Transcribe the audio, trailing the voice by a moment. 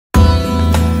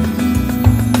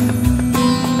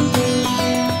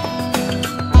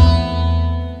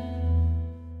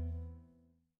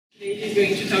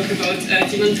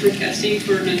on forecasting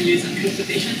for land use and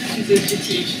transportation at the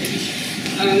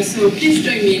UT-ITE. So please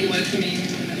join me in welcoming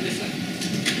Yousaf.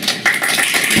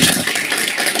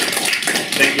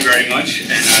 Thank you very much,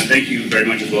 and thank you very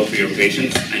much as well for your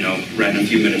patience. I know ran a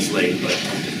few minutes late, but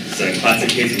it's a classic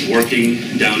case of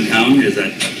working downtown is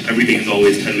that everything is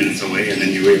always 10 minutes away, and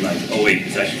then you realize, oh wait,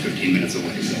 it's actually 15 minutes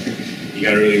away, so you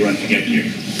gotta really run to get here.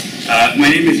 My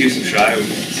name is Yousaf Shah. I've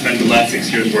spent the last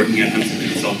 6 years working at Hemson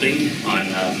Consulting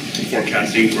on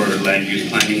forecasting for land use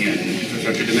planning and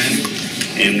infrastructure demand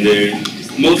in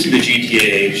mostly the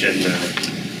GTAH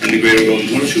and the Greater Golden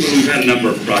Horseshoe, but we've had a number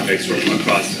of projects from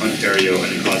across Ontario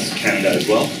and across Canada as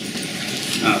well.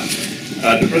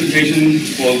 The presentation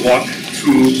will walk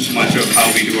through much of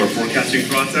how we do our forecasting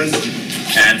process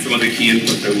and some of the key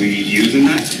inputs that we use in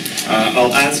that.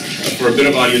 I'll ask for a bit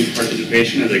of audience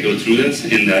participation as I go through this,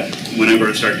 in that whenever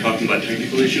I start talking about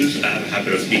technical issues, I have a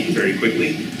habit of speaking very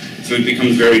quickly. So it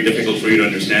becomes very difficult for you to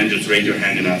understand. Just raise your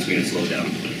hand and ask me to slow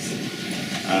down, please.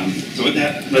 So with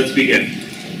that, let's begin.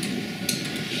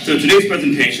 So today's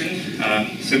presentation,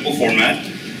 simple format.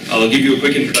 I'll give you a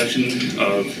quick introduction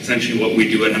of essentially what we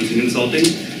do at Hemson Consulting,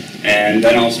 and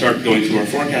then I'll start going through our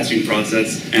forecasting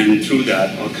process, and through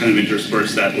that, I'll kind of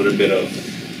intersperse that with a bit of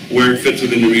where it fits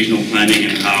within the regional planning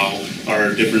and how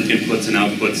our different inputs and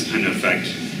outputs kind of affect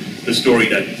the story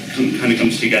that kind of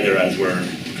comes together as we're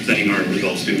presenting our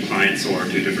results to clients or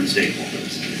to different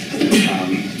stakeholders.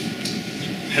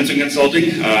 Hemson Consulting,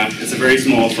 it's a very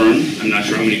small firm. I'm not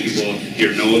sure how many people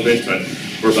here know of it, but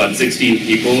we're about 16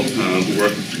 people who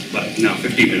work about now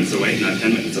 15 minutes away, not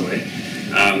 10 minutes away.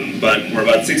 But we're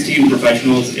about 16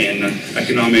 professionals in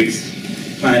economics,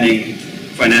 planning,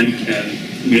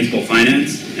 municipal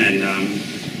finance, and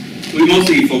we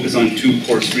mostly focus on two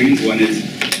core streams. One is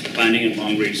planning and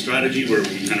long-range strategy, where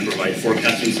we kind of provide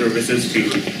forecasting services to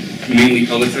mainly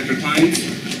public sector clients,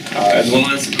 as well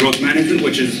as growth management,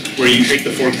 which is where you take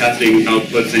the forecasting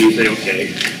outputs and you say,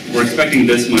 okay, we're expecting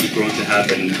this much growth to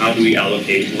happen. How do we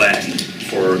allocate land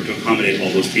to accommodate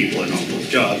all those people and all those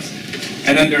jobs?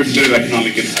 And then there's a bit of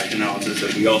economic impact analysis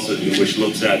that we also do, which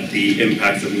looks at the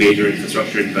impacts of major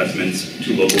infrastructure investments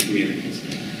to local communities.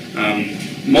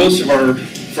 Most of our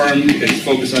firm is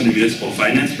focused on the municipal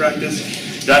finance practice.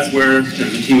 That's where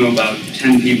there's a team of about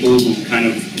 10 people who kind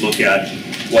of look at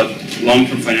what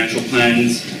long-term financial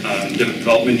plans,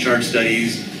 development chart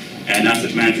studies, and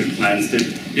asset management plans to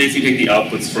basically take the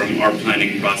outputs from our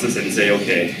planning process and say,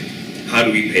 okay, how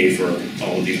do we pay for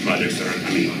all of these projects that are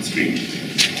coming on stream?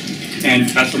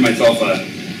 And as for myself,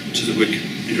 just a quick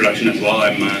introduction as well,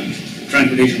 I'm a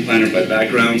transportation planner by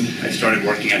background. I started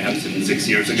working at Hemson 6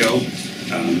 years ago.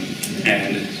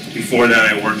 And before that,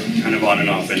 I worked kind of on and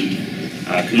off in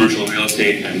commercial real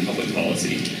estate and public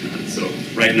policy. So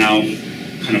right now,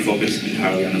 kind of focused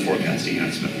entirely on the forecasting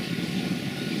aspect.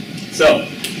 So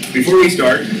before we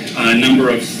start, a number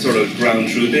of sort of ground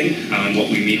truthing on what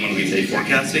we mean when we say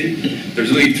forecasting.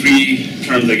 There's really three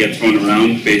terms that get thrown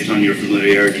around based on your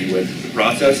familiarity with the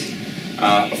process.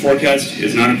 A forecast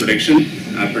is not a prediction.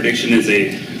 A prediction is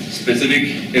a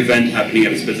specific event happening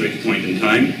at a specific point in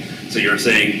time. So you're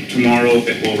saying tomorrow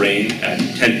it will rain at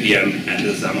 10 p.m. and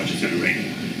this is how much it's going to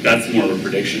rain. That's more of a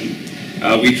prediction.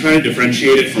 We try to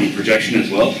differentiate it from projection as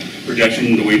well.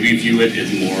 Projection, the way we view it,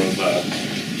 is more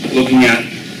of looking at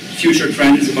future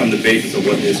trends on the basis of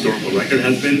what the historical record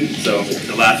has been. So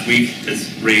the last week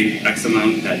it's rained X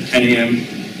amount at 10 a.m.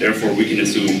 Therefore we can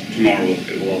assume tomorrow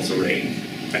it will also rain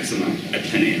X amount at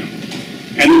 10 a.m.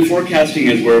 And then forecasting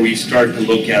is where we start to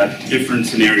look at different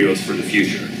scenarios for the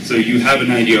future. So you have an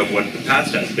idea of what the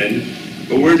past has been,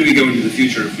 but where do we go into the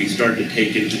future if we start to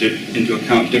take into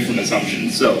account different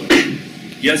assumptions? So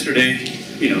yesterday,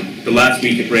 the last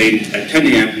week it rained at 10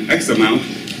 a.m. X amount,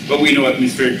 but we know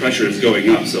atmospheric pressure is going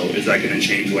up, so is that going to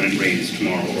change when it rains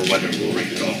tomorrow or whether it will rain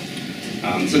at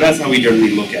all? So that's how we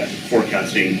generally look at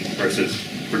forecasting versus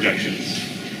projections.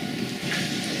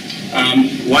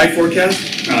 Why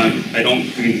forecast?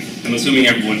 I'm assuming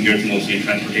everyone here is mostly in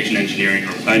transportation engineering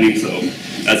or planning, so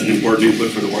that's an important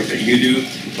input for the work that you do,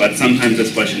 but sometimes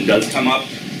this question does come up.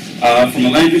 From a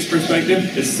land use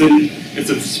perspective, it's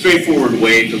a straightforward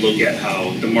way to look at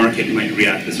how the market might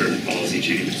react to certain policy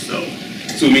changes. So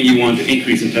assuming you want to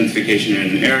increase intensification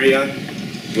in an area,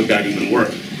 would that even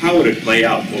work? How would it play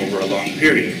out over a long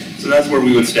period? So that's where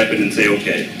we would step in and say,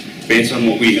 okay, based on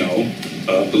what we know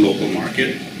of the local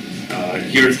market,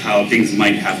 here's how things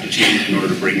might have to change in order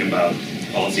to bring about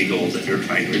policy goals that you're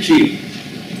trying to achieve.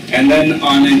 And then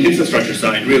on an infrastructure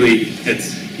side, really,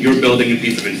 you're building a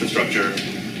piece of infrastructure.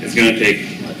 It's going to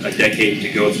take a decade to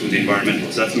go through the environmental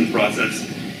assessment process,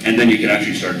 and then you can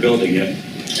actually start building it.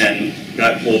 And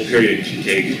that whole period can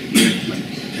take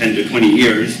 10 to 20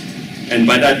 years, and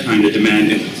by that time the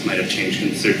demand inputs might have changed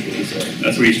considerably. So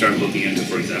that's where you start looking into,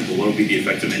 for example, what would be the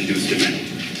effect of induced demand?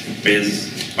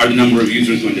 Are the number of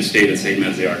users going to stay the same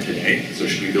as they are today? So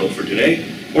should we build for today?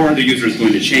 Or are the users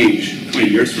going to change 20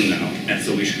 years from now? And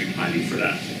so we should be planning for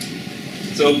that.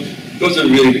 So those are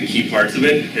really the key parts of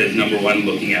it, is number one,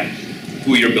 looking at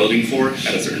who you're building for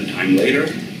at a certain time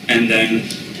later, and then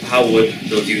how would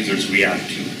those users react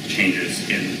to changes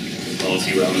in the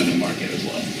policy realm and the market as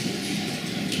well.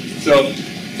 So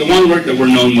the one work that we're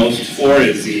known most for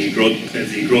is the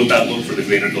growth outlook for the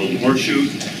Greater Golden Horseshoe,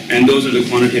 and those are the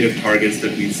quantitative targets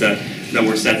that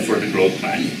were set for the growth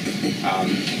plan.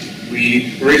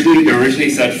 They're originally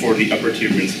set for the upper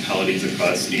tier municipalities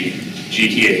across the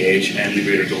UT-ITE and the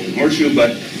Greater Golden Horseshoe,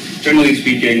 but generally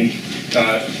speaking,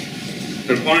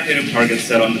 the quantitative targets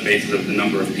set on the basis of the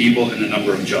number of people and the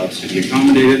number of jobs to be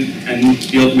accommodated, and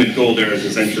the ultimate goal there is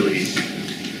essentially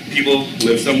people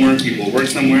live somewhere, people work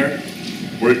somewhere.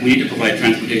 We need to provide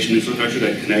transportation infrastructure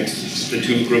that connects the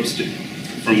two groups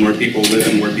from where people live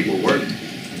and where people work.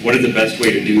 What is the best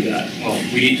way to do that? Well,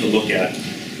 we need to look at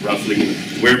roughly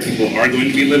where people are going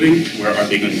to be living, where are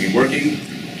they going to be working,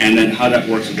 and then how that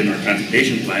works within our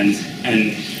transportation plans,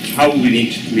 and how we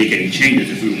need to make any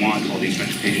changes if we want all these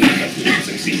transportation investments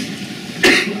to succeed.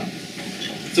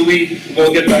 So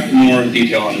we'll get back to more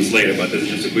detail on this later, but this is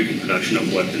just a quick introduction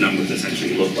of what the numbers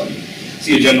essentially look like.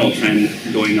 See a general trend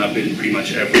going up in pretty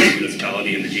much every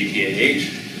municipality in the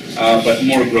UT-ITE, but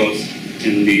more growth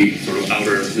in the sort of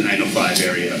outer, the 905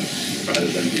 area rather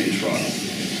than in Toronto.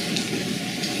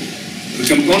 The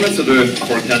components of the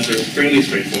forecast are fairly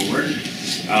straightforward.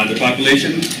 The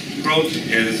population growth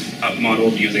is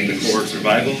modeled using the cohort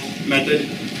survival method.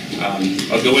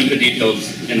 I'll go into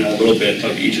details in a little bit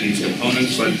of each of these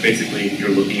components, but basically you're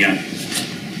looking at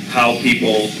how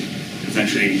people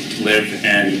essentially live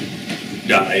and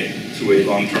die through a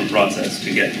long-term process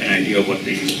to get an idea of what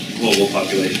the global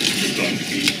population is going to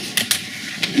be.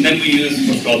 And then we use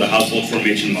what's called the household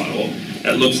formation model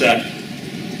that looks at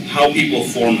how people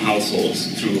form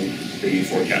households through the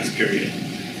forecast period.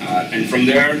 And from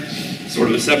there, sort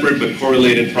of a separate but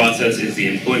correlated process is the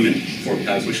employment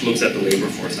forecast, which looks at the labor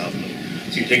force outlook.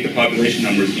 So you take the population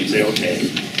numbers and you say,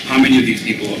 okay, how many of these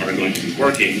people are going to be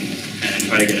working, and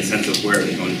try to get a sense of where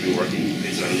they're going to be working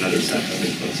based on another set of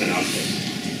inputs and outputs.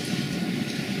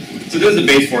 So this is the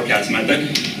base forecast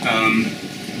method.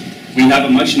 We have a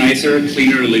much nicer,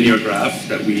 cleaner linear graph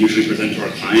that we usually present to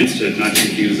our clients to not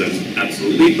confuse them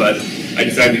absolutely, but I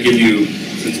decided to give you,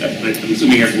 since I'm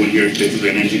assuming everyone here is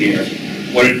basically an engineer,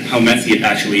 how messy it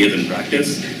actually is in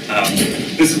practice.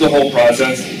 This is the whole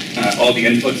process, all the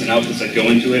inputs and outputs that go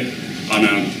into it on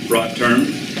a broad term,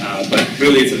 but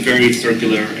really it's a very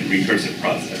circular and recursive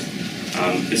process.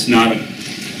 It's not a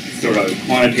sort of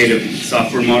quantitative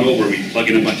software model where we plug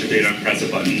in a bunch of data, press a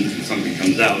button, and something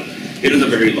comes out. It is a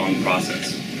very long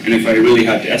process. And if I really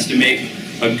had to estimate,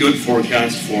 a good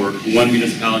forecast for one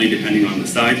municipality, depending on the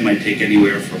size, might take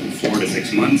anywhere from 4 to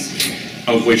 6 months,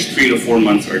 of which 3 to 4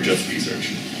 months are just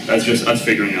research. That's just us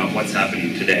figuring out what's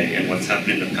happening today and what's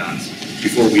happened in the past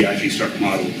before we actually start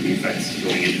modeling the effects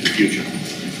going into the future.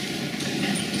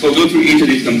 So we'll go through each of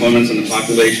these components on the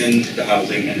population, the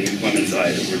housing, and the employment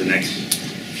side over the next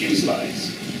few slides.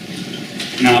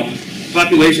 Now,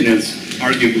 population is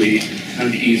arguably kind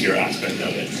of the easier aspect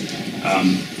of it.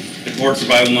 The cohort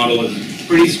survival model is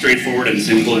pretty straightforward and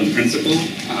simple in principle.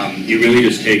 You really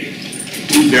just take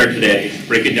who's there today,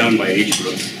 break it down by age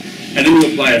groups, and then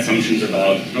you apply assumptions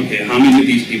about, okay, how many of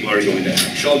these people are going to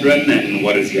have children, and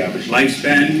what is the average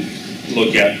lifespan?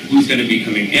 Look at who's going to be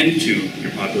coming into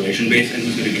your population base and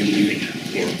who's going to be leaving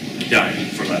or dying,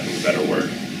 for lack of a better word.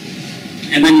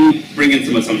 And then you bring in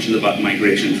some assumptions about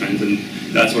migration trends, and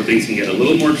that's where things can get a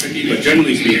little more tricky, but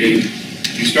generally speaking,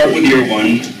 you start with year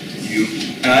one, you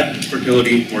add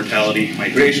fertility, mortality,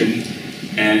 migration,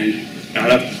 and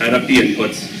add up the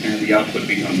inputs, and the output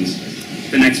becomes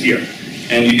the next year.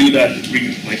 And you do that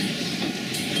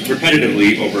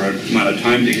repetitively over an amount of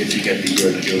time to get the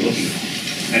year that you're looking at.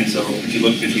 And so if you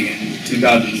look between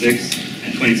 2006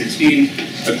 and 2016,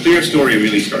 a clear story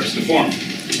really starts to form.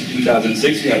 In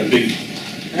 2006, you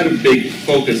had a big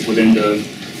focus within the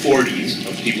 40s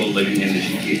of people living in the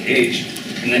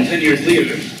UT-ITE, and then 10 years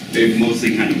later, they've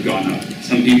mostly kind of gone up.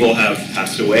 Some people have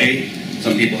passed away,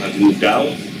 some people have moved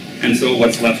out, and so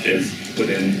what's left is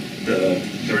within the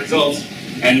results,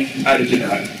 and added to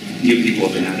that, new people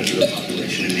have been added to the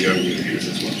population in the earlier years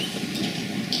as well.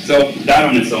 So that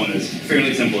on its own is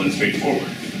fairly simple and straightforward.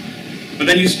 But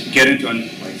then you get into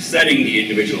setting the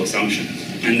individual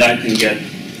assumptions, and that can get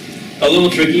a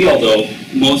little tricky, although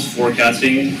most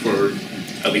forecasting for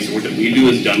at least the work that we do,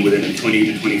 is done within a 20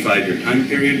 to 25 year time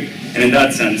period. And in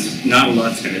that sense, not a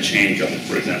lot's going to change on,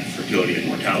 for example, fertility and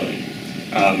mortality.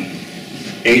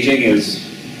 Aging is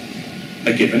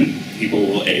a given. People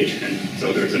will age, and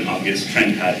so there's an obvious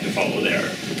trend path to follow there.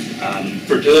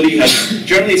 Fertility has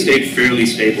generally stayed fairly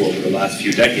stable over the last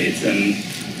few decades, and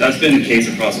that's been the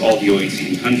case across all the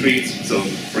OECD countries. So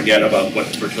forget about what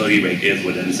the fertility rate is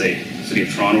within, say, the city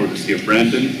of Toronto or the city of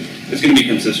Brampton. It's going to be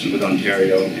consistent with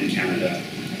Ontario and Canada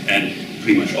and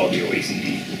pretty much all the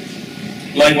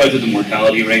OECD. Likewise with the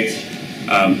mortality rates.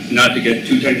 Not to get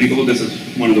too technical, this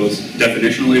is one of those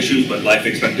definitional issues, but life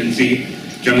expectancy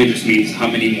generally just means how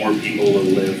many more people will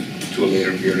live to a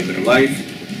later period of their life,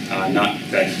 not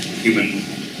that human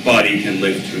body can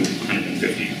live to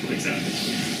 150, for example.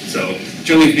 So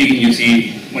generally speaking, you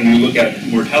see, when you look at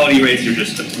mortality rates, you're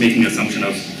just making an assumption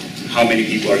of how many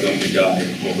people are going to die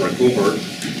over a cohort,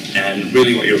 and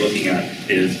really what you're looking at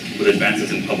is, with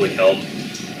advances in public health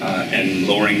and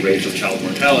lowering rates of child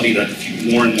mortality, that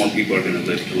more and more people are going to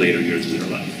live to later years of their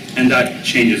life. And that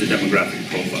changes the demographic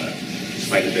profile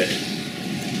quite a bit.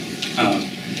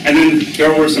 And then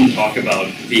there was some talk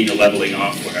about being a leveling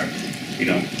off where,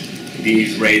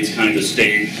 these rates kind of just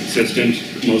stay consistent,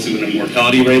 mostly with the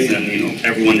mortality rates, and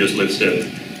everyone just lives to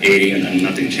 80 and then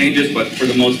nothing changes. But for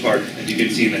the most part, as you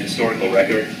can see in the historical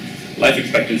record, life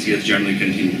expectancy has generally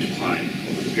continued to decline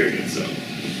over the period. So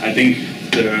I think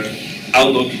the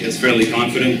outlook is fairly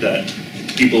confident that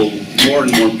more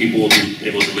and more people will be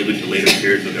able to live into later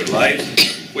periods of their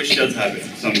lives, which does have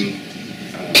some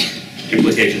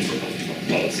implications for public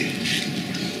policy.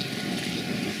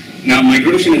 Now,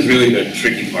 migration is really the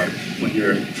tricky part when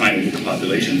you're trying to do the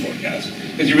population forecast,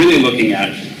 because you're really looking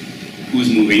at who's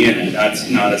moving in, and that's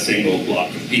not a single block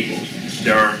of people.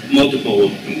 There are multiple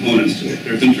components to it.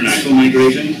 There's international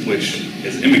migration, which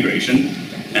is immigration,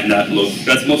 and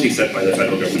that's mostly set by the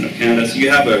federal government of Canada. So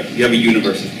you have a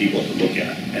universe of people to look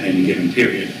at any given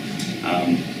period.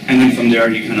 And then from there,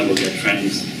 you kind of look at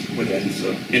trends within.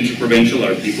 So interprovincial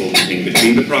are people moving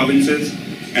between the provinces,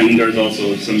 and there's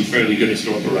also some fairly good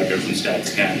historical records from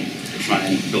StatsCan to try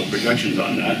and build projections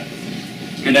on that.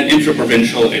 And then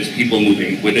intraprovincial is people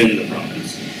moving within the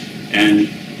province. And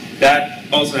that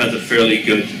also has a fairly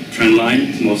good trend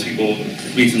line. Most people,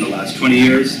 at least in the last 20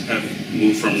 years, have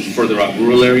moved from further out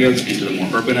rural areas into the more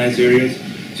urbanized areas.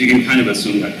 So you can kind of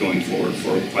assume that going forward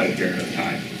for quite a period of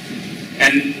time.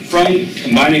 And from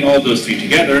combining all of those three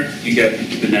together, you get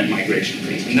the net migration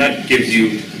rate. And that gives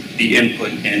you the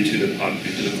input into the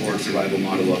cohort survival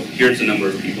model of here's the number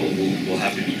of people who will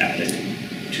have to be added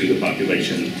to the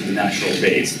population, to the natural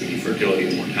base, the fertility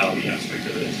and mortality aspect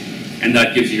of it. And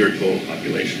that gives you your total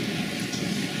population.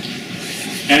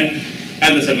 And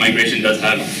as I said, migration does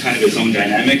have kind of its own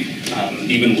dynamic,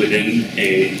 even within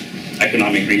an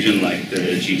economic region like the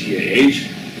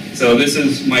GTAH. So this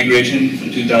is migration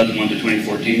from 2001 to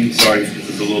 2014. Sorry if this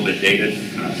is a little bit dated.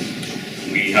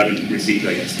 We haven't received,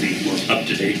 I guess, the most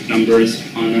up-to-date numbers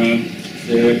on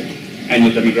the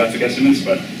annual demographic estimates,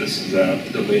 but this is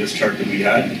the latest chart that we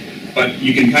had. But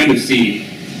you can kind of see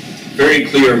very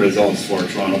clear results for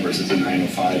Toronto versus the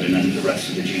 905 and then the rest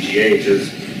of the GTAH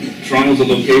is Toronto's a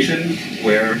location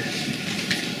where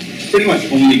pretty much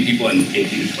only people in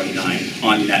 18 to 29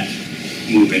 on net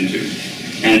move into.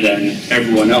 And then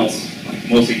everyone else, like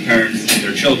mostly parents and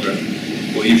their children,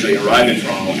 will usually arrive in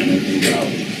Toronto and then move out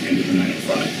into the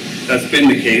 905. That's been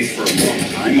the case for a long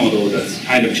time, although that's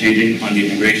kind of changing on the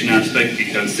immigration aspect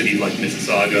because cities like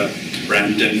Mississauga,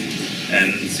 Brampton,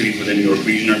 and cities within the New York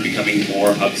region are becoming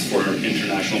more hubs for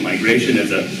international migration as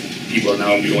that people are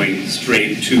now going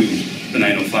straight to the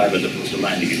 905 as opposed to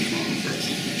landing in Toronto first,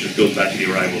 which just goes back to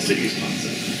the arrival cities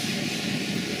concept.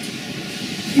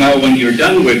 Now, when you're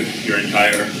done with your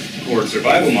entire cohort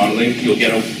survival modeling, you'll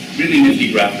get a really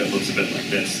nifty graph that looks a bit like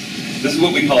this. This is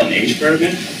what we call an age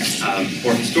pyramid,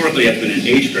 or historically it's been an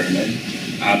age pyramid,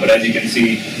 but as you can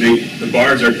see, the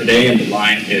bars are today and the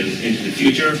line is into the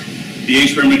future. The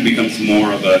age pyramid becomes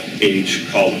more of an age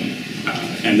column,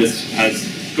 and this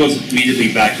goes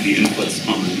immediately back to the inputs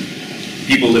on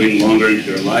people living longer into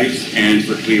their lives and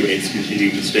fertility rates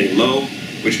continue to stay low,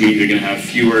 which means you're going to have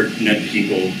fewer net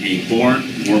people being born,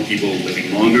 more people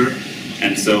living longer,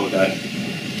 and so that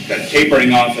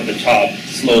tapering off at the top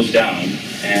slows down,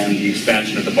 and the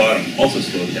expansion at the bottom also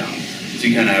slows down, so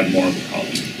you kind of have more of a column.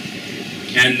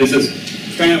 And this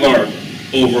is kind of our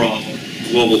overall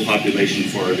global population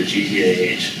for the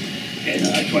GTAH in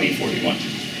 2041.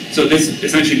 So this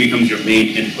essentially becomes your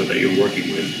main input that you're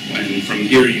working with, and from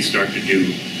here you start to do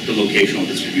the locational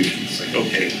distributions. Like,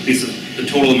 okay, this is the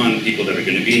total amount of people that are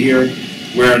going to be here,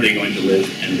 where are they going to live,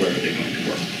 and where are they going to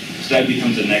work? So that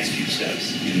becomes the next few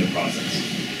steps in the process.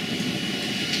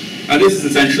 This is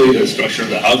essentially the structure of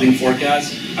the housing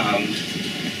forecast.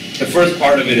 The first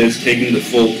part of it is taking the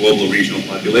full global regional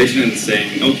population and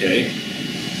saying, okay,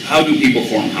 how do people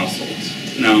form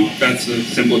households? Now, that's a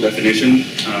simple definition.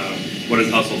 What is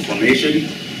household formation?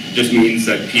 Just means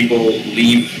that people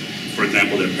leave, for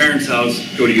example, their parents' house,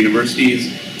 go to universities,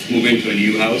 move into a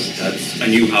new house. That's a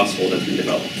new household that's been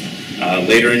developed.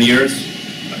 Later in years,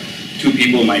 two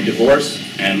people might divorce,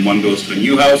 and one goes to a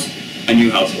new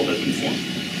household has been formed.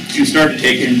 So you start to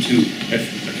take into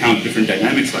account different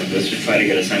dynamics like this to try to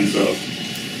get a sense of,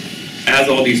 as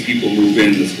all these people move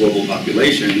in, this global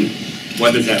population,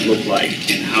 what does that look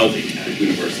like in housing at a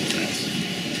universal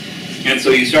sense? And so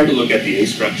you start to look at the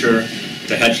age structure,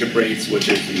 the headship rates, which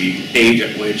is the age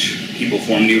at which people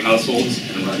form new households,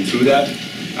 and run through that.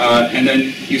 And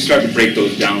then you start to break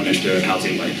those down into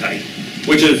housing by type,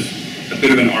 which is a bit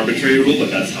of an arbitrary rule,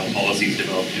 but that's how policies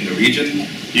develop in the region.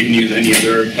 You can use any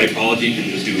other typology. You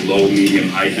can just do low, medium,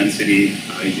 high density.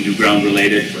 You can do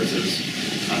ground-related versus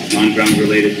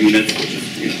non-ground-related units, which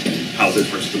is houses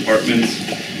versus apartments.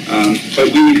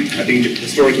 But we, I think,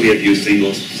 historically have used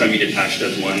singles, semi-detached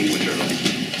as one, which are like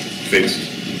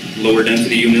fixed lower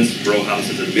density units, row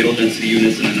houses as middle density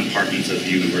units, and then apartments as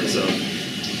the universe of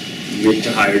mid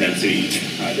to higher density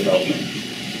development.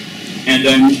 And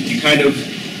then you kind of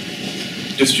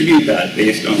distribute that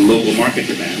based on local market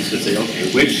demands to say,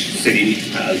 okay, which city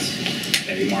has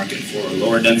a market for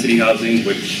lower density housing,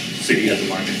 which city has a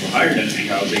market for higher density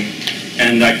housing,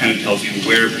 and that kind of tells you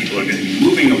where people are going to be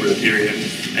moving over the period,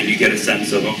 and you get a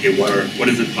sense of, okay, what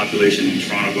is the population in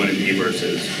Toronto going to be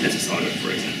versus Mississauga,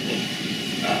 for example.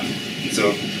 And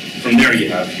so from there you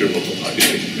have your local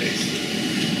population base.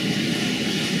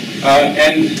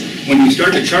 And when we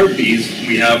start to chart these,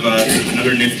 we have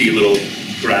another nifty little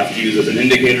graph to use as an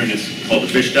indicator, and it's called the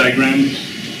fish diagram.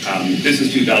 This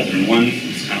is 2001.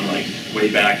 It's kind of like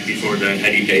way back before the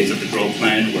heady days of the growth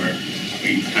plan, where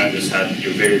we kind of just had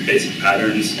your very basic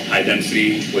patterns, high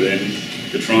density within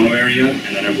the Toronto area,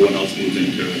 and then everyone else moves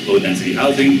into low density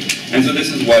housing. And so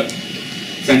this is what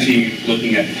essentially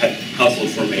looking at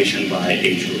household formation by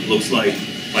age group looks like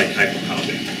by type of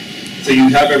housing. So you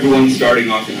have everyone starting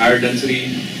off in higher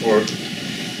density or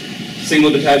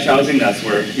single detached housing. That's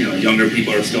where younger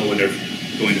people are still when they're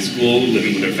going to school,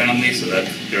 living with their families, so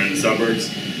that they're in the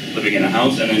suburbs, living in a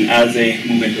house. And then as they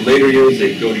move into later years,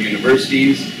 they go to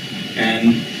universities,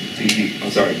 and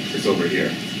it's over here.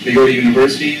 They go to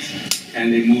universities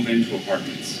and they move into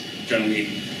apartments. Generally,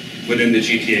 within the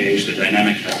GTA, the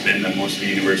dynamic has been that most of the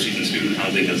universities and student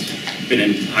housing has been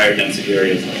in higher density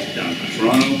areas like downtown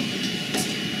Toronto.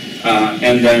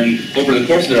 And then over the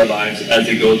course of their lives, as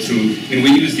they go through,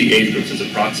 we use the age groups as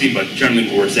a proxy, but generally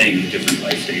what we're saying is different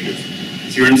life stages.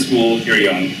 So you're in school, you're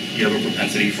young, you have a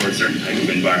propensity for a certain type of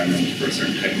environment, for a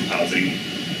certain type of housing.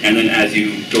 And then as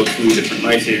you go through different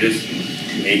life stages,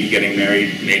 maybe getting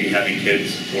married, maybe having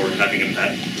kids, or having a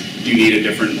pet, you need a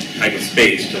different type of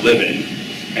space to live in.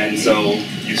 And so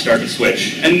you start to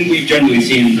switch. And we've generally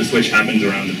seen the switch happens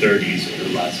around the 30s or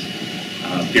the last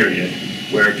period,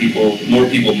 where more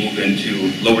people move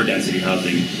into lower density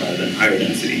housing rather than higher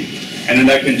density. And then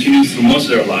that continues through most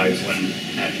of their lives, when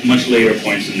at much later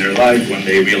points in their lives when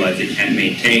they realize they can't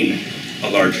maintain a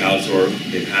large house, or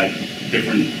they've had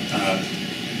different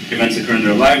events occur in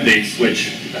their life, they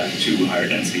switch back to higher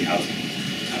density housing.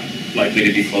 Likely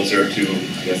to be closer to,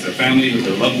 I guess, their family or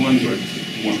their loved ones, or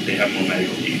they have more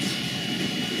medical needs.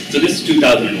 So this is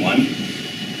 2001,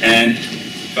 and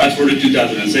fast forward to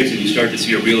 2006, and you start to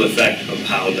see a real effect of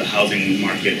how the housing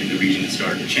market in the region is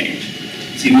starting to change.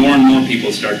 See, more and more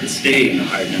people start to stay in the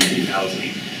higher density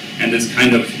housing, and this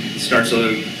kind of starts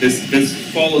to, this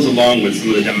follows along with some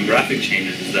of the demographic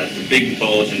changes, is that the big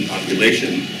bulge in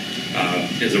population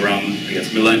is around, I guess,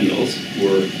 millennials, who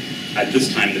are, at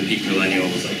this time, the peak millennial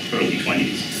was like early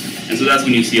 20s. And so that's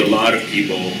when you see a lot of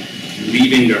people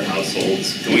leaving their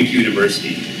households, going to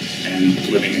university, and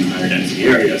living in higher density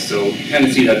areas. So you kind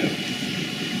of see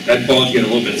that bulge get a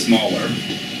little bit smaller.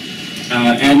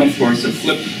 And of course, a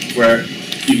flip where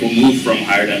people move from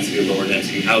higher density to lower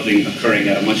density housing occurring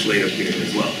at a much later period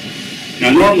as well.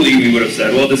 Now, normally we would have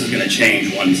said, well, this is going to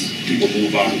change once people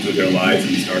move on through their lives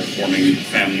and start forming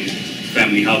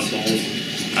family households.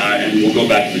 And we'll go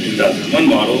back to the 2001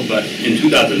 model, but in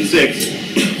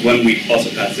 2006, when we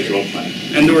also passed the growth plan,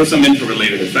 and there were some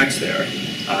interrelated effects there.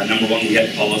 Number one, we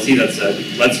had policy that said,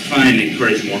 let's try and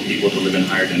encourage more people to live in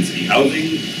higher density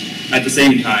housing. At the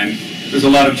same time, there's a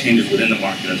lot of changes within the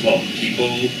market as well.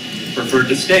 People prefer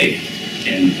to stay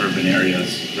in urban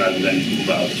areas rather than move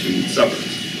out to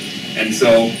suburbs. And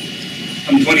so,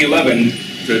 from 2011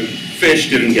 to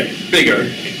fish didn't get bigger,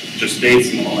 it just stayed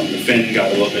small, and the fin got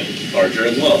a little bit larger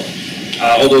as well.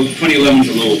 Although 2011 is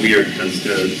a little weird because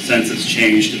the census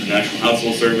changed to the National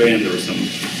Household Survey, and there were some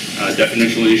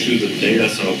definitional issues with the data,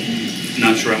 so I'm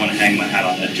not sure I want to hang my hat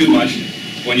on that too much.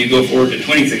 When you go forward to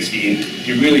 2016,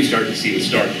 you really start to see the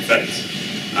stark effects.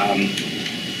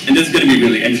 And this is going to be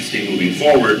really interesting moving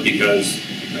forward because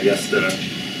I guess the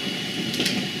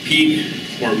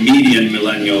peak or median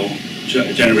millennial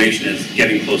generation is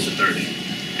getting close to 30.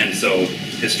 And so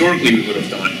historically we would have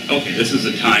thought, okay, this is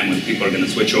a time when people are going to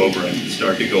switch over and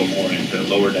start to go more into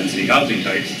lower density housing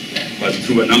types, but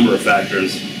through a number of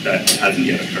factors that hasn't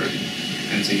yet occurred.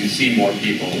 And so you see more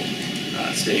people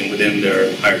staying within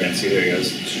their higher density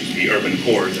areas, the urban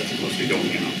cores, as opposed to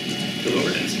going out to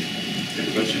lower density.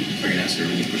 Good question. If I can ask you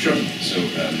really quick. Sure. So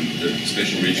the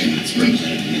spatial region that's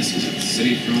represented in this, is it the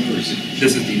city of Toronto or is it?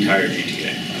 This is the entire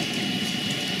GTA.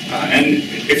 And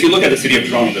if you look at the city of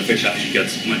Toronto, the fish actually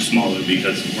gets much smaller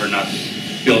because we're not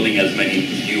building as many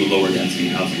new lower density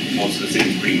housing. Most of the city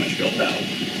is pretty much built out.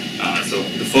 So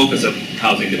the focus of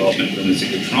housing development within the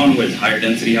city of Toronto is higher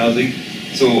density housing.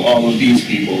 So all of these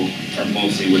people are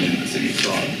mostly within the city of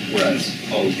Toronto, whereas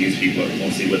all of these people are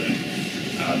mostly within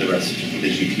the rest of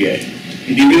the GTA.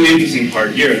 And the really interesting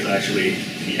part here is actually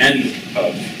the end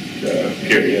of the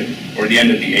period, or the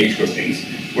end of the age groupings,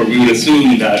 where we would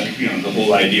assume that, the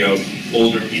whole idea of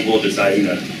older people deciding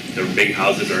that their big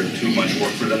houses are too much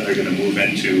work for them, they're going to move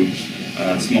into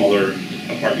a smaller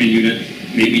apartment unit,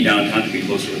 maybe downtown to be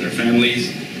closer to their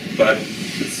families, but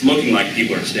it's looking like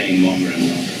people are staying longer and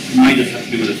longer. It might just have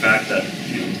to do with the fact that,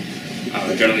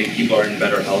 generally people are in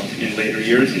better health in later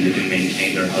years and they can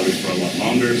maintain their houses for a lot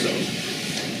longer, so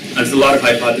there's a lot of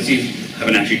hypotheses. I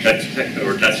haven't actually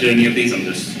tested any of these, I'm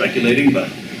just speculating, but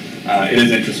it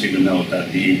is interesting to note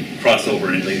that the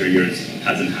crossover in later years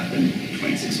hasn't happened in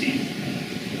 2016.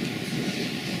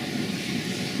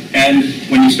 And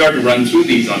when you start to run through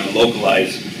these on a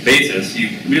localized basis,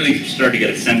 you really start to get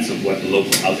a sense of what the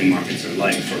local housing markets are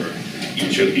like for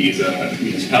each of these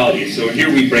municipalities. So here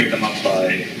we break them up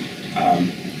by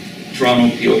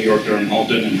Toronto, Peel, York, Durham,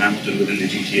 Halton, and Hamilton within the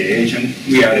GTA, and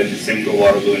we added Simcoe,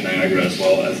 Waterloo, and Niagara as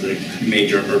well as the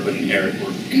major urban area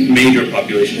or major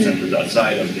population centers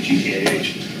outside of the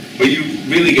GTA. But you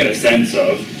really get a sense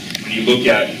of, when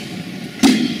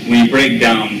you break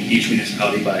down each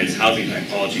municipality by its housing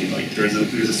typology, like there's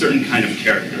a certain kind of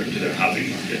character to their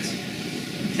housing markets.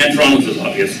 And Toronto's is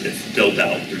obvious, it's built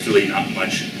out. There's really not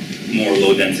much more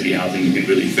low density housing you can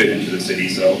really fit into the city,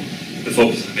 so the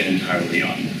focus has been entirely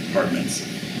on apartments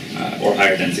or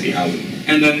higher density housing.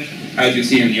 And then, as you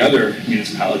see in the other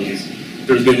municipalities,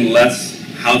 there's been less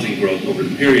housing growth over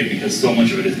the period because so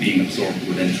much of it is being absorbed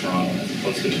within Toronto as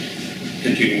opposed to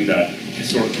continuing that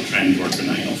historical trend towards the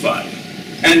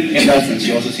 905. And in that sense,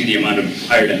 you also see the amount of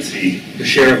higher density, the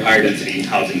share of higher density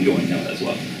housing going out as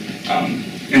well.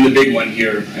 And the big one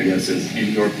here, I guess, is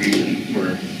in York region,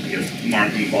 where I guess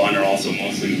Mark and Vaughan are also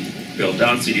mostly built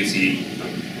out, so you see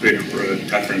greater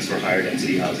preference for higher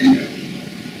density housing there.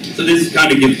 So this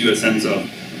kind of gives you a sense of,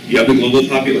 you have the global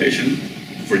population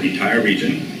for the entire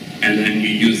region, and then you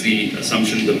use the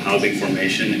assumptions of housing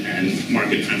formation and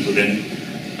market trends within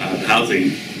the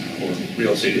housing or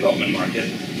real estate development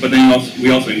market. But then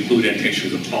we also include in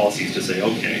issues of policies to say,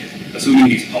 okay, assuming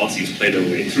these policies play their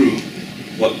way through,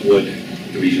 what would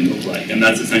the region look like? And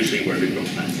that's essentially where the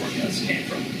growth plan forecast came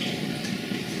from.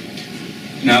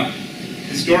 Now,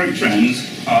 historic trends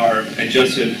are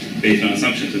adjusted based on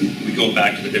assumptions, and we go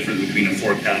back to the difference between a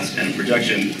forecast and a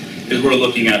projection, is we're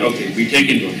looking at, okay, we take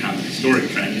into account historic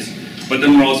trends, but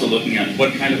then we're also looking at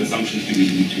what kind of assumptions do we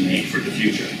need to make for the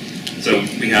future. So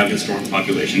we have historic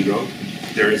population growth.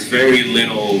 There is very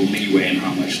little leeway in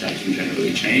how much that can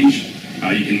generally change.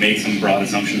 You can make some broad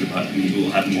assumptions about maybe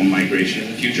we'll have more migration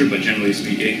in the future, but generally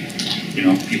speaking,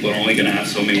 people are only going to have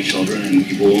so many children and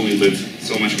people only live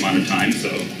so much amount of time, so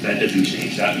that doesn't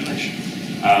change that much.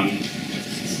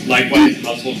 Likewise,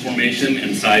 household formation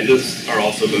and sizes are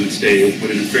also going to stay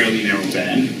within a fairly narrow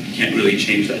band. You can't really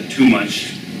change that too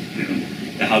much.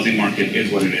 The housing market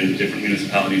is what it is. Different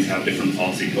municipalities have different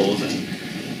policy goals, and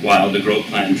while the growth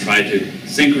plan tried to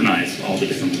synchronize all the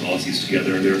different policies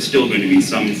together, there's still going to be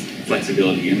some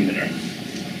flexibility in there.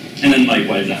 And then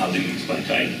likewise, the housing mix by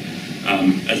type.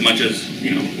 As much as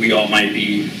we all might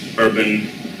be urban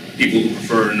people who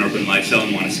prefer an urban lifestyle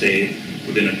and want to stay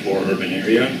within a core urban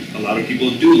area, a lot of people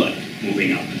do like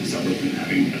moving out to the suburbs and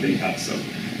having a big house. So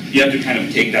you have to kind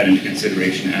of take that into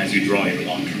consideration as you draw your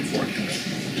long-term forecast.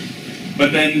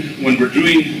 But then when we're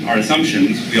doing our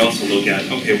assumptions, we also look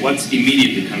at, okay, what's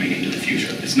immediately coming into the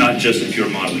future? It's not just a pure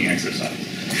modeling exercise.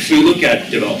 So we look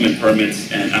at development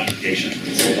permits and applications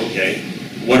and say, okay,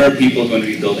 what are people going to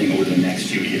be building over the next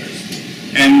few years?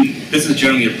 And this is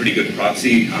generally a pretty good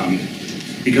proxy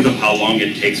because of how long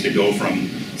it takes to go from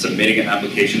submitting an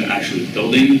application to actually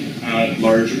building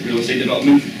large real estate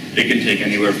development. It can take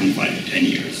anywhere from 5 to 10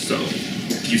 years. So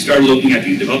you start looking at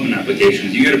these development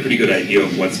applications, you get a pretty good idea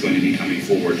of what's going to be coming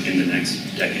forward in the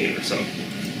next decade or so.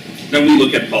 Then we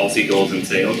look at policy goals and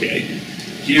say, okay,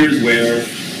 here's where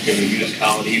a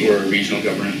municipality or a regional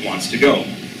government wants to go.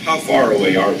 How far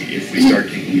away are we if we start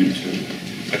taking into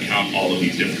account all of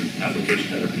these different applications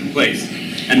that are in place?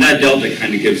 And that delta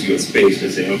kind of gives you a space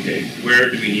to say, okay, where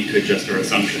do we need to adjust our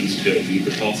assumptions to meet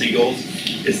the policy goals,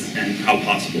 and how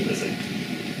possible is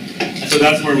it? So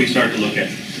that's where we start to look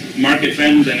at market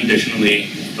trends and additionally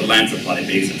the land supply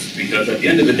basis, because at the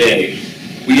end of the day,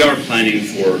 we are planning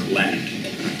for land.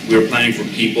 We're planning for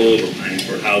people, we're planning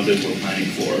for houses, we're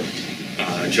planning for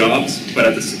jobs, but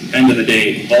at the end of the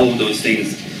day, all of those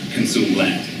things consume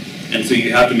land. And so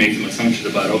you have to make some assumptions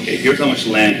about, okay, here's how much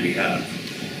land we have,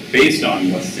 based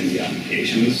on what's in the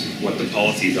applications, what the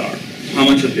policies are, how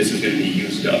much of this is going to be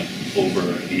used up over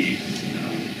the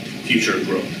future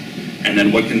growth, and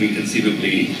then what can we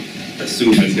conceivably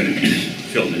assume is going to be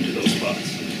filled into those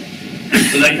spots.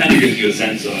 So that kind of gives you a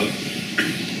sense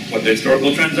of what the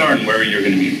historical trends are and where you're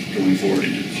going to be going forward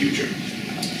into the future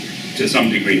to some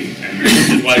degree. And this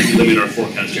is why we limit our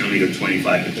forecast generally to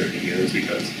 25 to 30 years,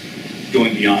 because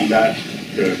going beyond that,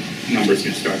 the numbers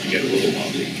can start to get a little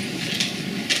wobbly.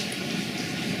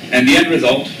 And the end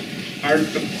result are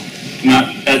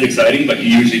not as exciting, but you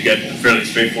usually get a fairly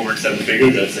straightforward set of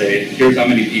figures that say, here's how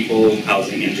many people,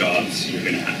 housing, and jobs you're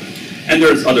going to have. And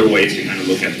there's other ways to kind of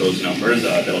look at those numbers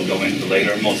that'll go into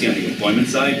later, mostly on the employment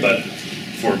side, but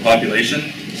for population,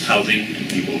 housing, and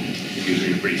people is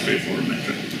usually a pretty straightforward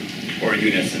metric, or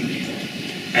units and people.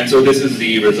 And so this is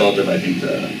the result of, I think,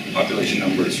 the population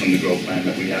numbers from the growth plan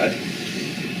that we had.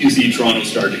 You see Toronto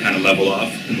start to kind of level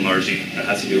off, and largely that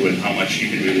has to do with how much you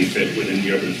can really fit within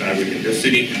the urban fabric of this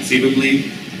city,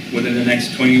 conceivably, within the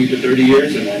next 20 to 30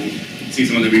 years, and then see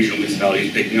some of the regional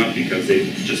municipalities picking up because they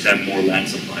just have more land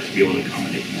supply to be able to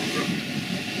accommodate more growth.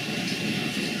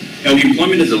 Now, the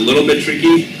employment is a little bit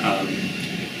tricky,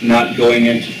 not going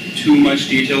into too much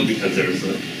detail because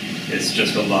it's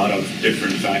just a lot of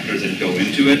different factors that go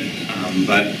into it,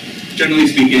 but generally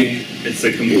speaking, it's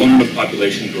a component of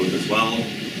population growth as well.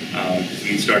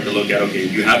 You start to look at, okay,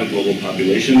 if you have a global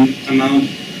population amount,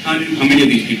 how many of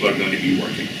these people are going to be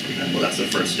working? For example, that's the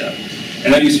first step.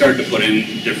 And then you start to put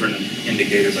in different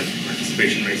indicators like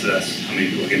participation rates, that's how many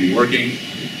people are going to be working.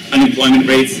 Unemployment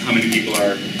rates, how many people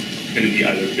are going to be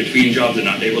either between jobs or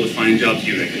not able to find jobs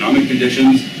due to economic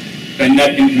conditions. And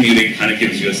net in commuting kind of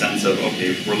gives you a sense of, okay,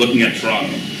 if we're looking at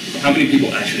Toronto, how many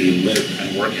people actually live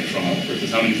and work in Toronto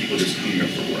versus how many people just come here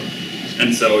for work.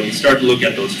 And so you start to look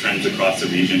at those trends across the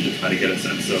region to try to get a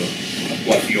sense of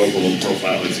what the overall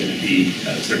profile is going to be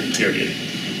at a certain period.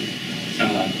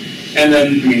 And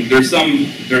then, I mean, there is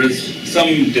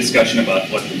some discussion about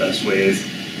what the best way is.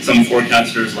 Some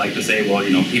forecasters like to say, well,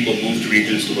 you know, people move to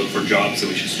regions to look for jobs, so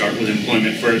we should start with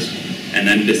employment first, and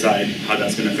then decide how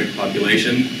that's going to affect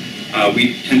population.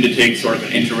 We tend to take sort of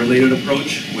an interrelated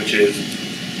approach, which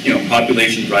is, you know,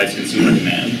 population drives consumer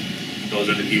demand. Those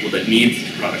are the people that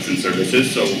need products and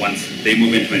services, so once they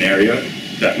move into an area,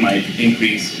 that might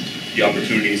increase the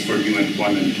opportunities for new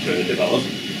employment to develop.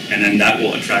 And then that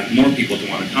will attract more people to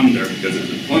want to come there because of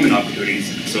employment opportunities,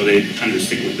 so they kind of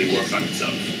cyclically work on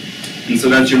itself. And so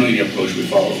that's generally the approach we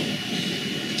follow.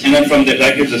 And then from there,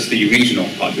 that gives us the regional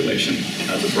population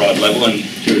as a broad level, and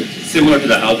similar to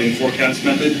the housing forecast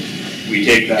method, we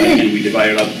take that and we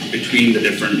divide it up between the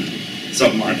different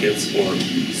submarkets, or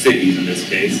cities in this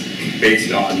case,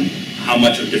 based on how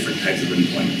much of different types of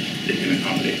employment they can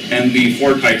accommodate. And the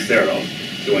 4 types there I'll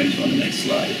go into on the next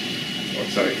slide, or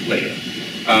sorry, later.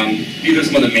 These are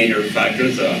some of the major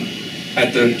factors.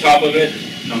 At the top of it,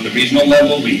 on the regional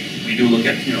level, we do look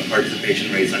at, you know,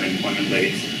 participation rates, unemployment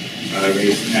rates,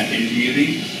 net in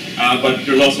community, but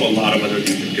there's also a lot of other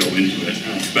things that go into it,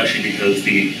 especially because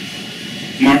the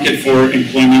market for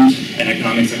employment and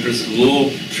economic sectors is a little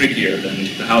trickier than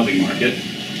the housing market,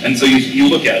 and so you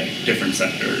look at different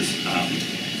sectors.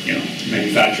 You know,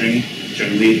 manufacturing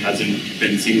generally hasn't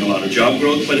been seeing a lot of job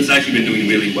growth, but it's actually been doing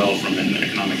really well from an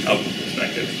economic output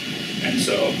perspective. And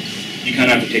so you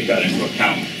kind of have to take that into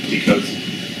account because,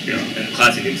 you know, in a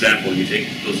classic example, you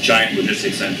take those giant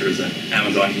logistics centers that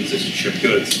Amazon uses to ship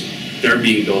goods, they're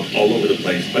being built all over the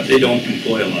place, but they don't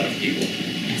employ a lot of people.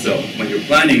 So when you're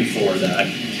planning for that,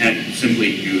 you can't simply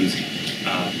use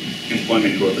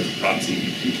employment growth as a proxy.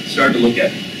 You start to look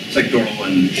at sectoral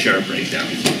and share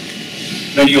breakdowns.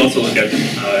 Then you also look at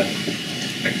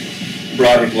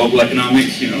broader global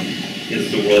economics.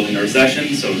 Is the world in a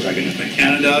recession? So is that going to affect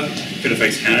Canada? If it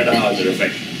affects Canada, how does it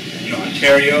affect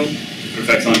Ontario? If it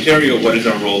affects Ontario, what is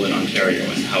our role in Ontario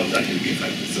and how is that going to be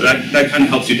affected? So that kind of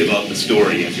helps you develop the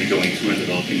story as you're going through and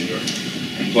developing your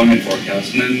employment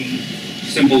forecast. And then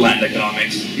simple land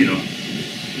economics, you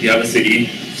have a city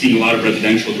seeing a lot of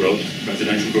residential growth.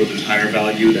 Residential growth is higher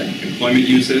value than employment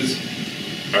uses.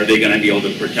 Are they going to be able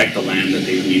to protect the land that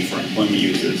they need for employment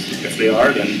uses? If they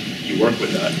are, then you work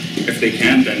with that. If they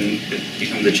can't, then it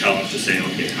becomes a challenge to say,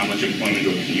 okay, how much employment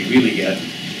growth can you really get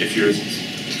if you're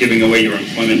giving away your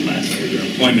employment lands or your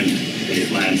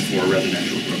employment-based lands for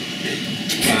residential growth?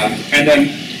 And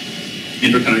then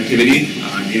interconnectivity,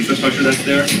 the infrastructure that's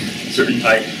there. A certain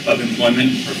type of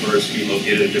employment prefers to be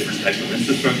located at a different type of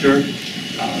infrastructure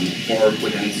or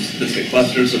within specific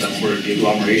clusters, so that's where the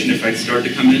agglomeration effects start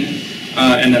to come in.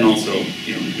 And then also,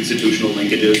 institutional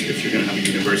linkages. If you're going to have a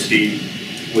university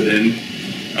within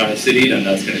a city, then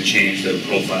that's going to change the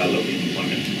profile of the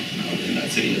employment within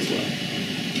that city as well.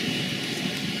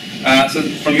 So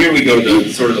from here we go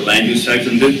to sort of the land use types,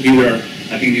 and these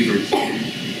are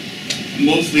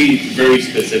mostly very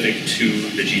specific to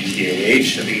the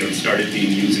GTAH. I think they started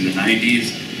being used in the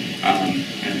 90s, and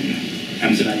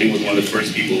Hemson, I think, was one of the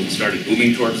first people who started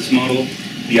moving towards this model.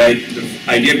 The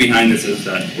idea behind this is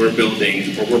that we're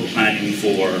building, or we're planning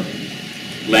for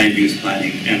land use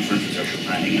planning and for infrastructure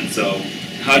planning. And so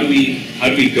how do we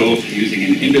go from using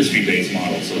an industry-based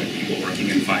model, so like people working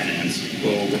in finance,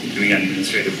 people doing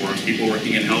administrative work, people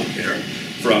working in healthcare,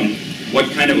 from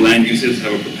what kind of land uses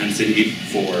have a propensity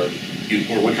for,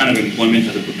 or what kind of employment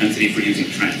has a propensity for using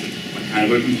transit? What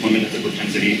kind of employment has a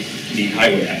propensity to need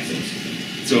highway access?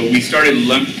 So we started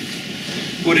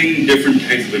putting different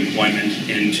types of employment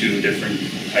into different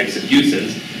types of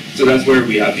uses. So that's where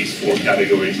we have these four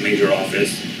categories: major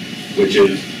office, which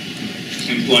is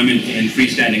employment in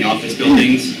freestanding office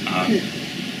buildings,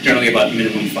 generally about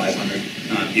minimum 500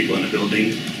 people in a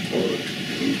building, or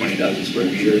 20,000 square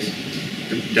meters.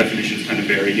 The definitions kind of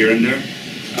vary here and there.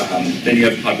 Then you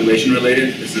have population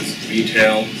related. This is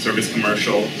retail, service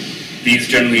commercial. These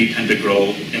generally tend to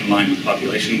grow in line with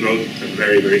population growth. They're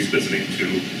very, very specific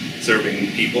to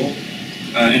serving people.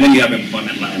 And then you have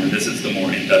employment land, and this is the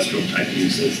more industrial type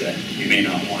uses that you may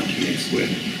not want to mix with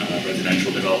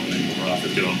residential development or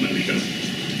office development because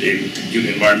they, due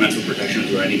to environmental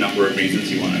protections or any number of reasons,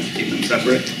 you want to keep them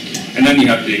separate. And then you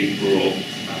have the rural,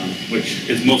 which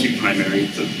is mostly primary,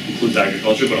 so it includes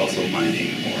agriculture, but also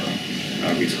mining or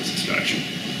resource extraction.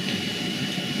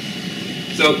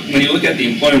 So when you look at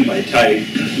the employment by type,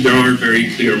 there are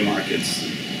very clear markets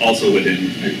also within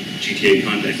the GTA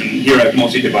context. And here I've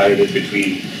mostly divided it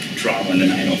between Toronto and the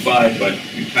 905,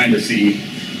 but you kind of see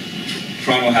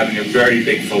Toronto having a very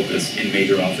big focus in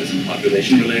major office and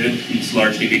population related. It's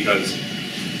largely because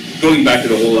going back to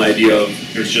the whole idea of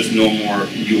there's just no more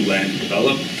new land to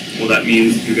develop, well, that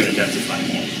means you're going to densify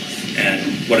more.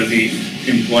 And what is the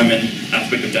employment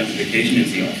aspect of densification?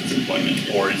 Is the office employment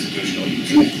or institutional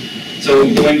use.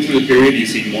 So going through the period, you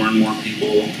see more and more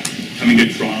people coming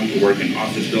to Toronto to work in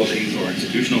office buildings or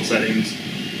institutional settings.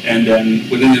 And then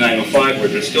within the 905, where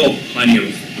there's still plenty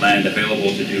of land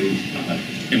available to do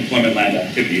employment land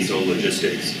activities, so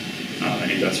logistics,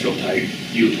 industrial type,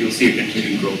 you'll see a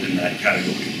continued growth in that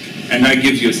category. And that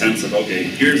gives you a sense of, okay,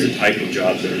 here's the type of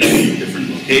jobs that are living in different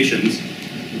locations.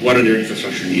 What are their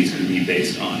infrastructure needs going to be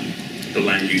based on the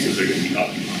land uses they're going to be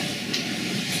occupying?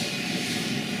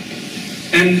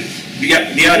 And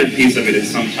the added piece of it is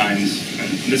sometimes, and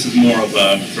this is more of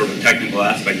a sort of a technical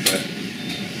aspect, but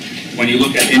when you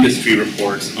look at industry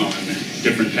reports on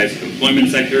different types of employment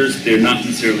sectors, they're not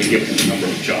necessarily given the number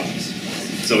of jobs.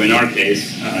 So in our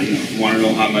case, if you want to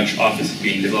know how much office is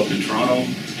being developed in Toronto,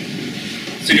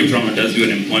 City of Toronto does do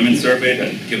an employment survey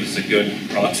that gives us a good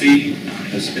proxy.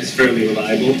 It's fairly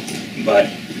reliable, but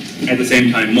at the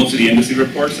same time, most of the industry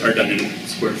reports are done in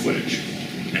square footage.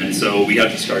 And so we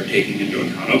have to start taking into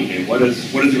account, okay, what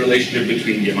is the relationship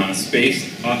between the amount of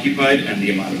space occupied and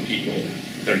the amount of people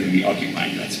that are going to be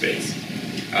occupying that space?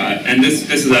 And this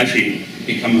has actually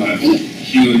become a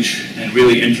huge and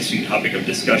really interesting topic of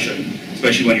discussion,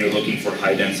 especially when you're looking for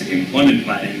high density employment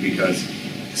planning, because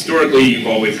historically you've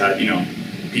always had,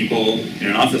 people in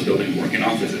an office building work in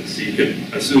offices. So you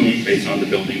could assume, based on the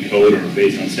building code or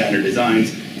based on standard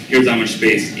designs, here's how much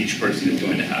space each person is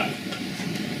going to have.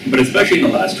 But especially in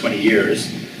the last 20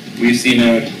 years, we've seen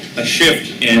a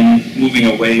shift in moving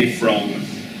away from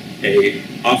an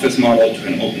office model to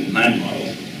an open plan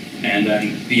model. and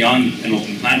then beyond an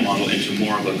open plan model into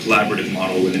more of a collaborative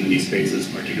model within these spaces,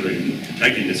 particularly in the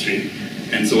tech industry.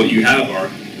 And so what you have are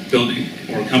building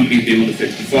or companies being able to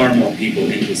fit far more people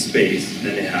into space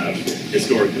than they have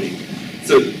historically.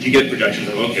 So you get projections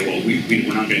of, okay, well,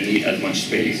 we're not going to need as much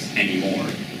space anymore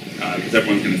because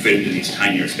everyone's going to fit into these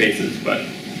tinier spaces. But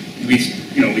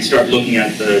we start looking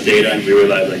at the data and we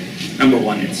realize, like, number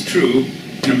one, it's true.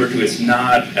 Number two, it's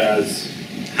not as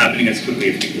happening as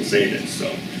quickly as people say it is.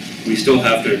 So we still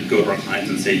have to go to our clients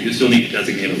and say, you still need to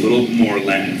designate a little more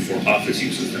land for office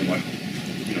uses than what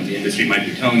the industry might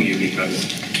be telling you,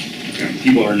 because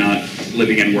people are not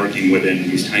living and working within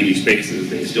these tiny spaces.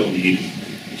 They still need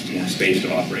more space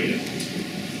to operate in.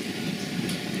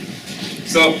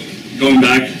 So going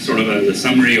back sort of as a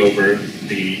summary over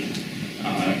the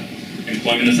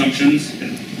employment assumptions,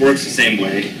 it works the same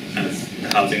way as the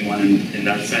housing one in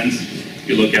that sense.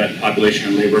 You look at population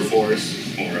and labor force,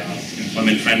 or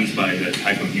employment trends by the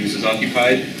type of uses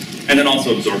occupied, and then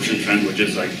also absorption trend, which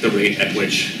is like the rate at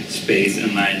which space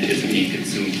and land is being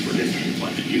consumed for different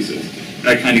employment uses.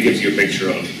 That kind of gives you a picture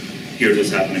of here's what's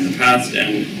happened in the past,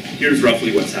 and here's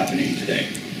roughly what's happening today.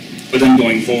 But then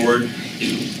going forward,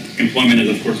 employment is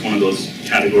of course one of those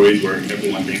categories where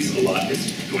everyone thinks a lot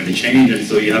is going to change, and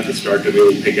so you have to start to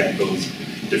really pick at those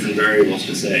different variables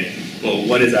to say, well,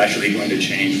 what is actually going to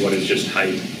change, what is just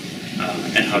hype,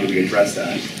 and how do we address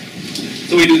that?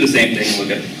 So we do the same thing, look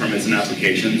at permits and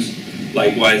applications.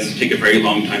 Likewise, take a very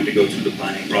long time to go through the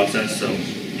planning process, so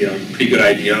you have a pretty good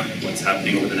idea what's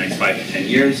happening over the next 5 to 10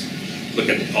 years. Look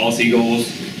at the policy goals.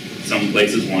 Some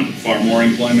places want far more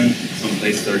employment, some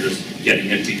places are just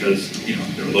getting it because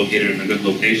they're located in a good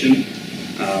location.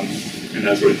 And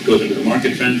that's where it goes into the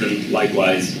market trends, and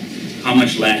likewise, how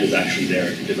much land is actually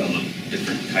there to develop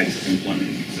different types of employment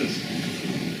uses.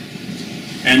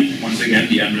 And once again,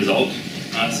 the end result,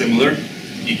 similar.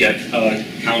 You get a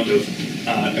count of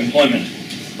employment.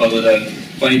 Although the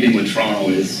funny thing with Toronto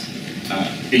is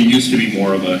it used to be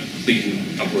more of a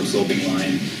clean upward sloping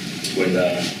line with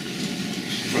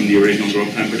from the original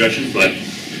growth plan projections, but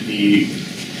the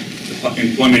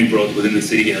employment growth within the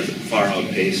city has far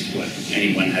outpaced what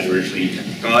anyone had originally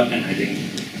thought, and I think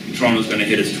Toronto's going to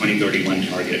hit its 2031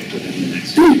 target within the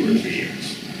next 2 or 3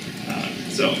 years.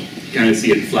 So you kind of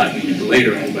see it flattening at the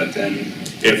later end, but then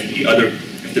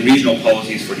if the regional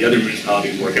policies for the other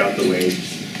municipalities work out the way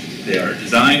they are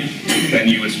designed, then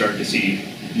you would start to see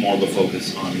more of a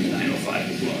focus on the 905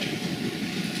 as well.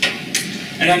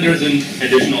 And then there's an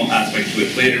additional aspect to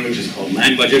it later, which is called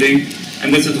land budgeting.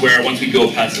 And this is where, once we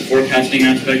go past the forecasting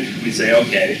aspect, we say,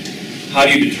 okay, how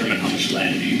do you determine how much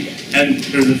land do you need? And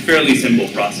there's a fairly simple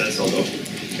process, although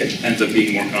it ends up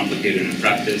being more complicated in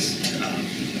practice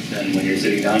than when you're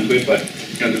sitting down to it. But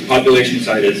the population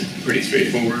side is pretty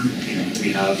straightforward.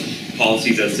 We have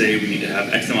policies that say we need to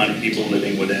have X amount of people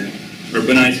living within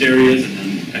urbanized areas, and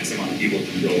then X amount of people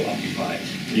can go occupy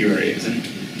new areas. And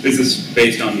this is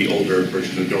based on the older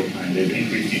version of the growth plan. They've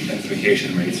increased the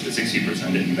intensification rates to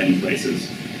 60% in many places.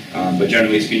 But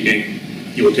generally speaking,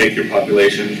 you will take your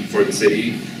population for the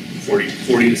city, 40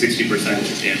 to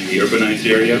 60% in the urbanized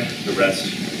area, the rest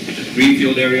into the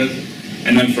greenfield areas.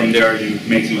 And then from there, you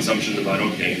make some assumptions about,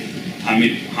 okay, how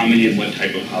many and what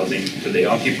type of housing do they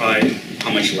occupy? How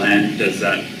much land does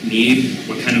that need?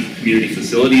 What kind of community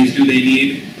facilities do they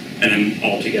need? And then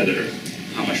altogether,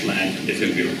 how much land is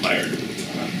going to be required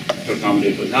to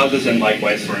accommodate those houses? And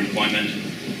likewise for employment,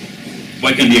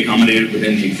 what can be accommodated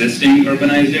within the existing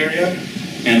urbanized area?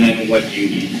 And then what do you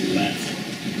need to land for?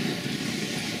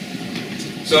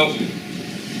 So,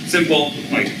 simple,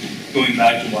 like going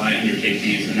back to why I undertake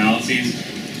these analyses.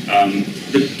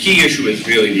 The key issue is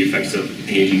really the effects of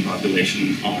the aging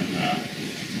population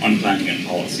on planning and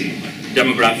policy.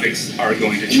 Demographics are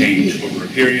going to change over a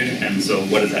period, and so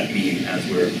what does that mean as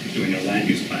we're doing our land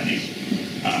use planning?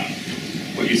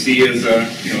 What you see is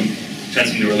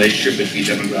testing the relationship between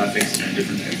demographics and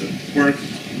different types of work.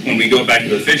 When we go back to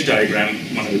the fish diagram,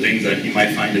 one of the things that you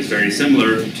might find is very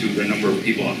similar to the number of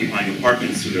people occupying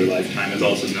apartments through their lifetime is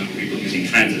also the number of people using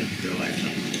transit through their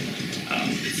lifetime.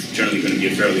 It's generally going to be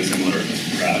a fairly similar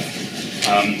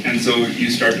graph. And so you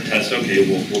start to test, okay,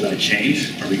 will that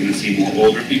change? Are we going to see more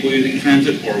older people using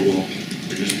transit, or will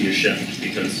there just be a shift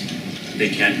because they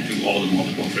can't do all the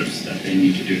multiple trips that they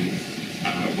need to do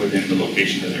within the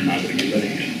location that they're not going to be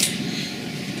living in?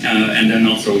 And then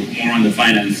also more on the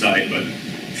finance side, but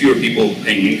fewer people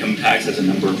paying income tax as the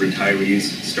number of retirees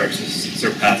starts to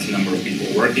surpass the number of people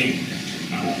working,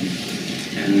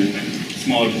 and a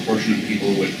smaller proportion of people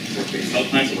with work-based health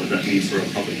plans, so what that means for a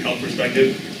public health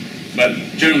perspective. But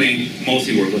generally,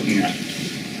 mostly we're looking at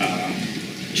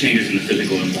changes in the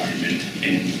physical environment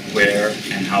in where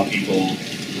and how people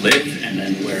live, and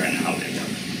then where and how they work.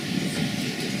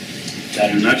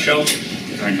 That in a nutshell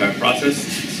is our entire process.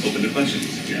 It's open to questions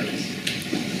if you have any.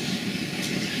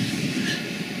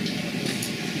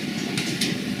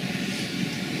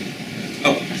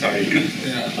 Oh, sorry.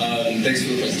 Yeah, thanks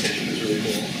for the presentation. It was really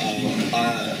cool.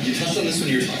 You touched on this when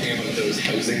you were talking about those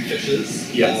housing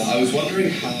fishes. Yes. I was wondering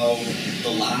how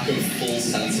the lack of full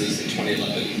census in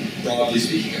 2011, broadly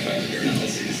speaking, affected your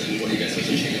analyses, and what you guys have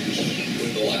to change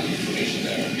with the lack of information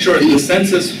there. Sure. The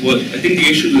census was, I think the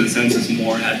issue with the census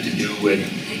more had to do with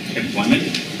employment.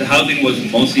 The housing was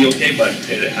mostly okay, but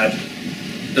it had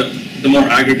the more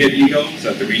aggregate you go, so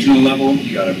at the regional level,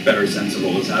 you got a better sense of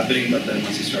what was happening, but then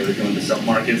once you started going to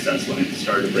submarkets, that's when it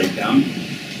started to break down.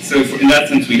 So in that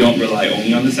sense, we don't rely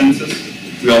only on the census.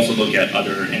 We also look at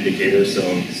other indicators, so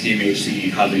CMHC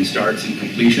housing starts and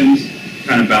completions,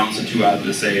 kind of balance the two out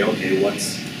to say, okay,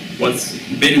 what's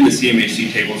been in the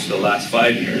CMHC tables for the last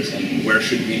 5 years, and where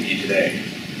should we be today?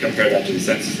 Compare that to the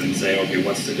census and say, okay,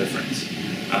 what's the difference?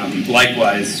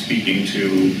 Likewise, speaking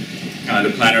to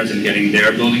the planners and getting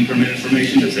their building permit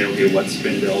information to say, okay, what's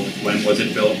been built, when was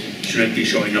it built, should it be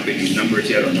showing up in these numbers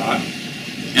yet or not?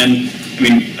 And I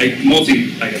mean, I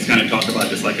mostly, I guess, kind of talk about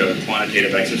this like a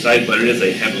quantitative exercise, but it is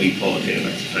a heavily qualitative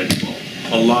exercise as well.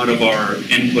 A lot of our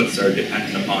inputs are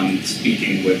dependent upon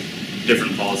speaking with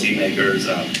different policymakers,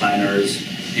 planners,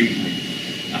 people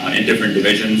in different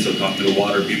divisions, so talking to the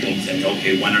water people and saying,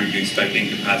 okay, when are you expecting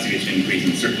capacities to increase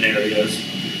in certain areas?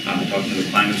 Talking to the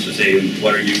planners to say,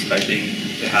 what are you expecting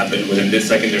to happen within this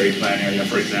secondary plan area,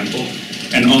 for example?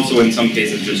 And also in some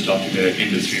cases, just talking to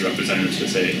industry representatives to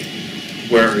say,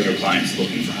 where are your clients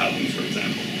looking for housing, for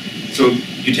example? So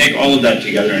you take all of that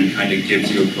together and kind of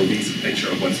gives you a cohesive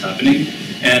picture of what's happening.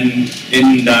 And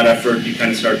in that effort, you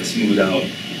kind of start to smooth out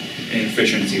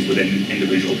inefficiencies within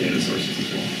individual data sources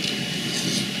as well.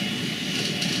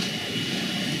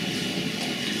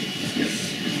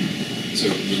 So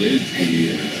related to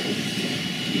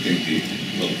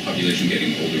the population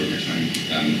getting older over time,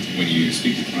 when you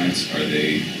speak to clients, are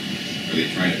they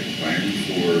trying to plan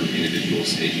for individual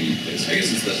staging? I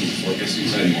guess it's less on the forecasting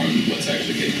side, more on what's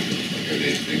actually getting built. Like, are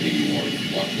they thinking more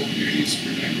walkable communities for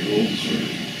 9-year-olds? Or?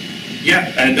 Yeah,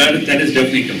 and that is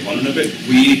definitely a component of it.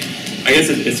 I guess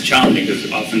it's challenging because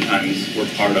oftentimes we're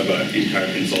part of an entire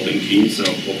consulting team, so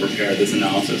we'll prepare this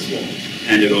analysis, we'll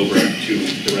hand it over to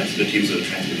the rest of the teams, so the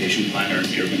transportation planners,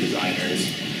 the urban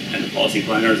designers, and the policy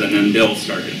planners, and then they'll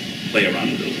start to play around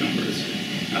with those numbers,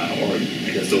 or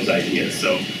I guess those ideas.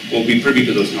 So we'll be privy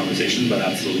to those conversations, but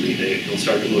absolutely they'll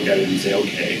start to look at it and say,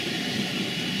 okay,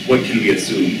 what can we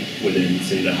assume within,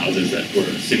 say, the houses that we're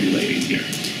simulating here?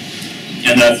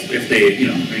 And that's if they,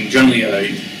 I mean, generally,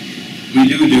 we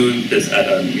do this at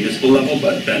a municipal level,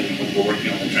 but then when we're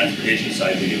working on the transportation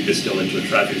side, we do distill into a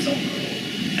traffic zone level.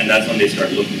 And that's when they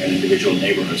start looking at individual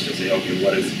neighborhoods to say, okay,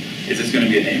 is this going to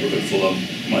be a neighborhood full of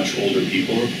much older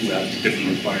people who have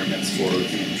different requirements for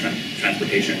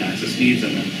transportation and access needs,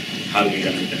 and then how do we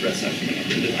then address that from an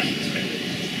urban design perspective?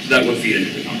 So that would feed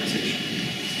into the conversation.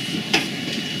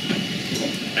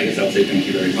 I guess I'll say thank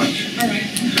you very much. All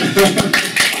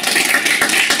right.